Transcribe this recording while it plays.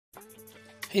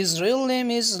His real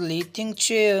name is Ting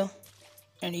Zhe,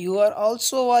 and you are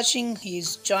also watching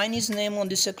his Chinese name on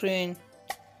the screen.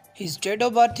 His date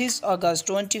of birth is August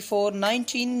 24,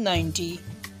 1990,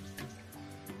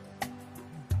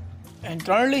 and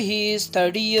currently he is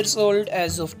 30 years old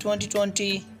as of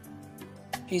 2020.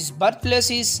 His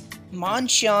birthplace is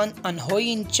Manshan,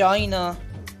 Anhui in China.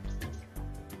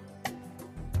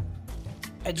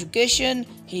 Education: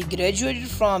 he graduated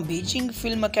from Beijing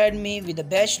Film Academy with a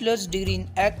bachelor's degree in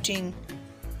acting.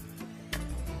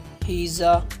 He is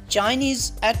a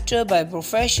Chinese actor by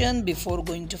profession. Before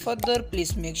going to further,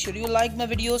 please make sure you like my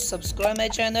videos, subscribe my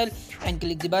channel and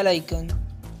click the bell icon.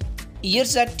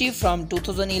 Years active from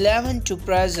 2011 to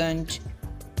present.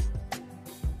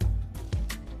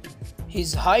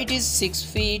 His height is 6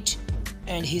 feet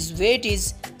and his weight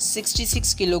is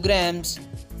 66 kilograms.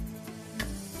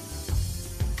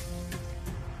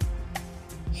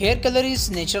 Hair color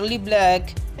is naturally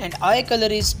black and eye color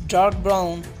is dark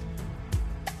brown.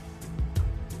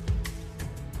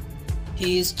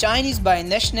 He is Chinese by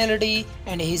nationality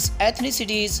and his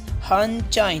ethnicity is Han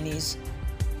Chinese.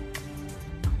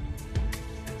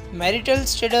 Marital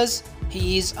status: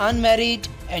 he is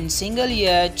unmarried and single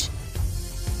yet.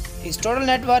 His total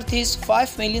net worth is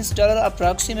 $5 million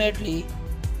approximately.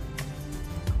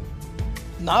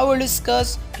 Now we'll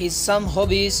discuss his some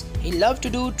hobbies. He loves to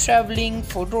do traveling,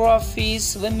 photography,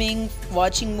 swimming,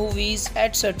 watching movies,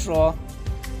 etc.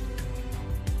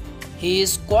 He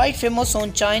is quite famous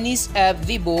on Chinese app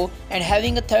Weibo and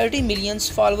having a 30 million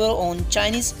follower on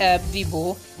Chinese app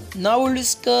Weibo. Now we'll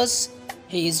discuss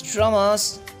his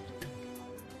dramas.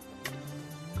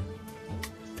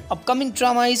 Upcoming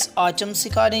drama is Acham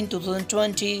Sikade in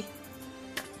 2020,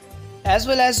 as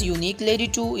well as Unique Lady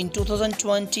 2 in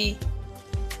 2020,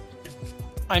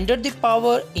 Under the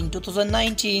Power in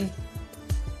 2019,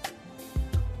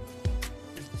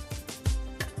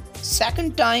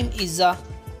 Second Time is a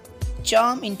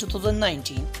Charm in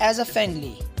 2019 as a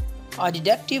Fengli, a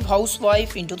Detective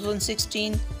Housewife in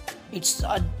 2016, It's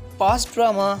a Past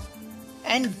Drama,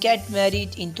 and Get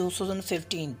Married in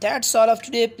 2015. That's all of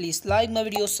today. Please like my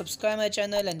videos, subscribe my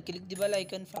channel and click the bell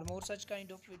icon for more such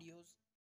kind of videos.